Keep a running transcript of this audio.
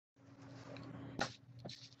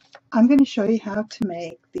I'm going to show you how to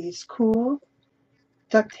make these cool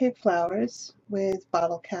duct tape flowers with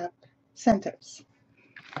bottle cap centers.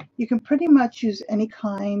 You can pretty much use any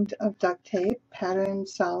kind of duct tape,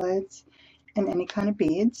 patterns, solids, and any kind of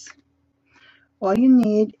beads. All you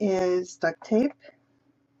need is duct tape,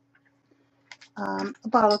 a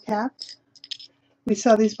bottle cap. We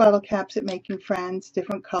sell these bottle caps at Making Friends,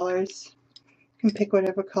 different colors. You can pick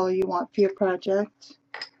whatever color you want for your project.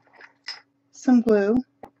 Some glue.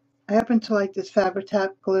 I happen to like this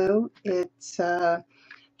Fabri-Tac glue. It's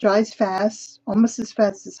dries fast, almost as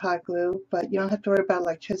fast as hot glue, but you don't have to worry about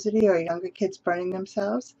electricity or younger kids burning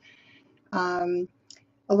themselves. A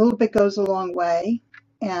little bit goes a long way,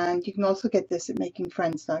 and you can also get this at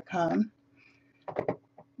makingfriends.com.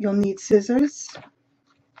 You'll need scissors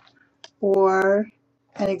or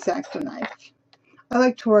an X-acto knife. I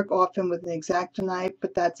like to work often with an X-acto knife,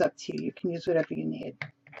 but that's up to you. You can use whatever you need.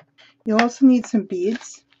 You'll also need some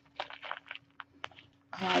beads.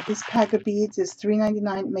 This pack of beads is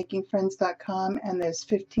 $3.99 at makingfriends.com, and there's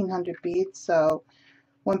 1,500 beads, so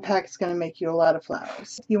one pack is going to make you a lot of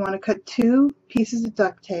flowers. You want to cut 2 pieces of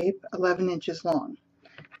duct tape 11 inches long.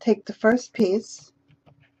 Take the first piece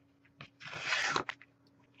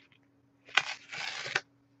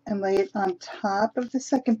and lay it on top of the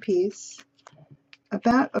second piece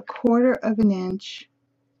about 1/4 of an inch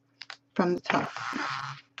from the top.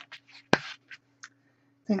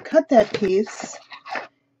 Then cut that piece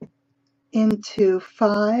into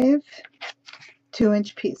 5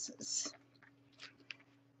 2-inch pieces.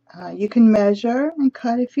 You can measure and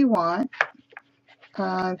cut if you want.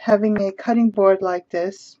 Having a cutting board like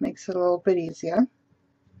this makes it a little bit easier.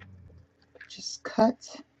 Just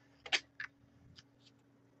cut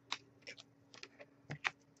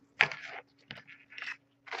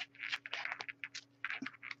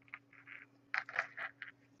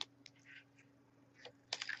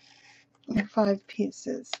in 5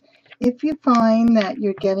 pieces. If you find that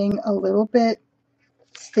you're getting a little bit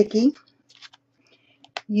sticky,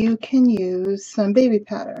 you can use some baby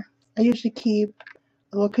powder. I usually keep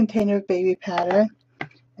a little container of baby powder,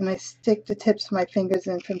 and I stick the tips of my fingers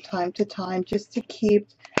in from time to time just to keep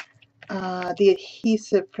the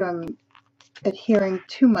adhesive from adhering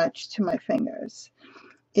too much to my fingers.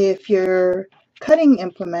 If your cutting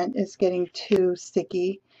implement is getting too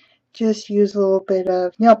sticky, just use a little bit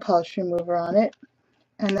of nail polish remover on it,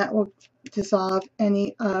 and that will dissolve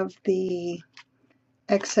any of the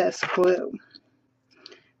excess glue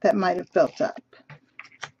that might have built up.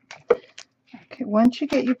 Okay, once you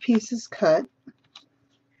get your pieces cut,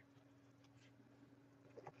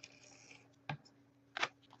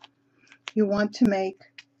 you want to make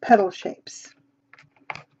petal shapes.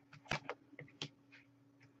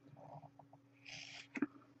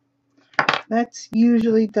 That's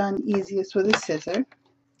usually done easiest with a scissor.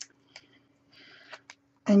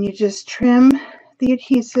 And you just trim the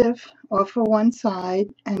adhesive off of one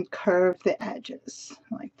side and curve the edges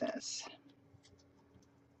like this.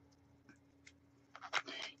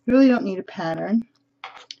 You really don't need a pattern.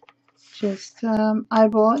 Just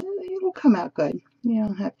eyeball it. It will come out good. You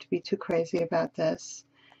don't have to be too crazy about this.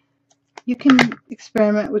 You can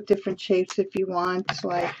experiment with different shapes if you want,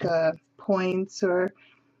 like points, or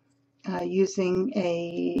using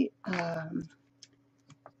a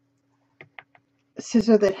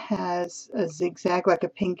scissor that has a zigzag, like a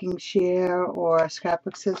pinking shear or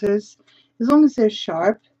scrapbook scissors. As long as they're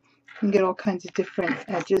sharp, you can get all kinds of different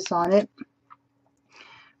edges on it.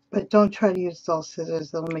 But don't try to use dull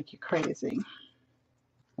scissors, they'll make you crazy.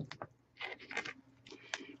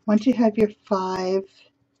 Once you have your 5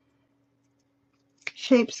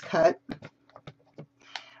 shapes cut,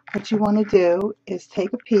 what you want to do is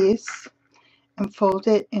take a piece and fold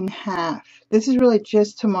it in half. This is really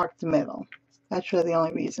just to mark the middle. That's really the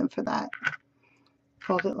only reason for that.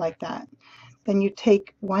 Fold it like that. Then you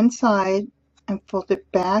take one side and fold it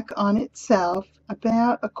back on itself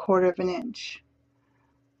about 1/4 of an inch,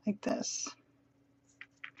 like this.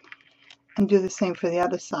 And do the same for the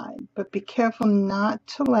other side. But be careful not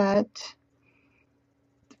to let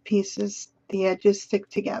the pieces, the edges, stick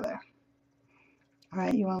together.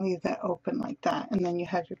 Alright, you want to leave that open like that. And then you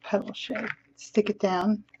have your petal shape. Stick it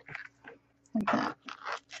down like that.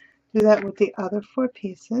 Do that with the other 4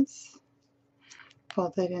 pieces.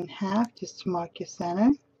 Fold it in half just to mark your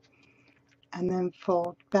center. And then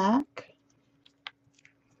fold back.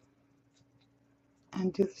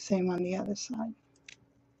 And do the same on the other side.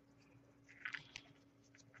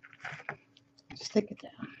 Stick it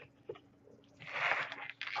down.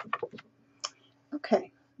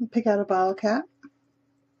 Okay, pick out a bottle cap.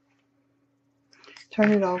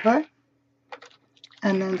 Turn it over.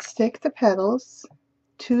 And then stick the petals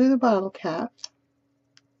to the bottle cap,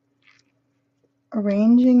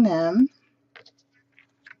 arranging them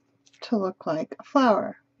to look like a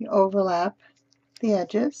flower. You overlap the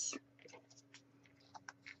edges.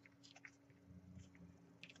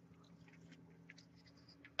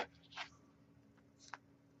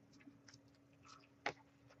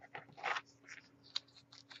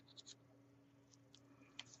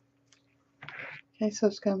 Okay, so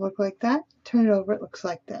it's going to look like that. Turn it over, it looks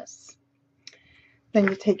like this. Then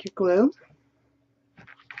you take your glue.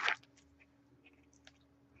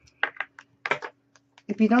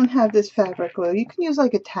 If you don't have this fabric glue, you can use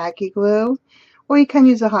like a tacky glue, or you can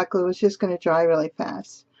use a hot glue. It's just going to dry really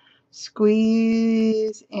fast.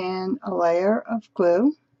 Squeeze in a layer of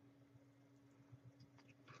glue,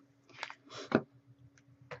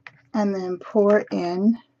 and then pour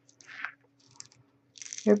in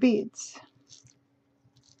your beads.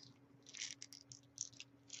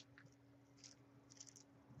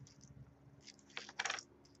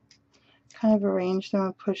 Kind of arrange them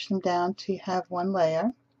and push them down till you have one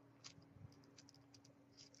layer.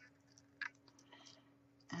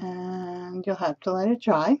 And you'll have to let it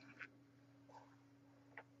dry.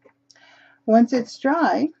 Once it's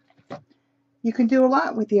dry, you can do a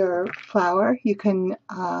lot with your flower. You can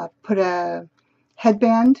put a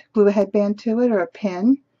headband, glue a headband to it, or a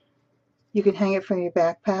pin. You can hang it from your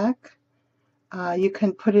backpack. You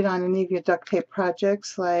can put it on any of your duct tape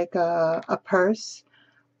projects, like a purse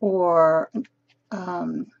or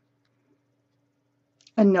a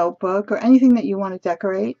notebook or anything that you want to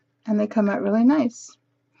decorate, and they come out really nice.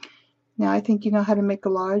 Now I think you know how to make a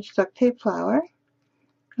large duct tape flower,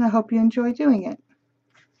 and I hope you enjoy doing it.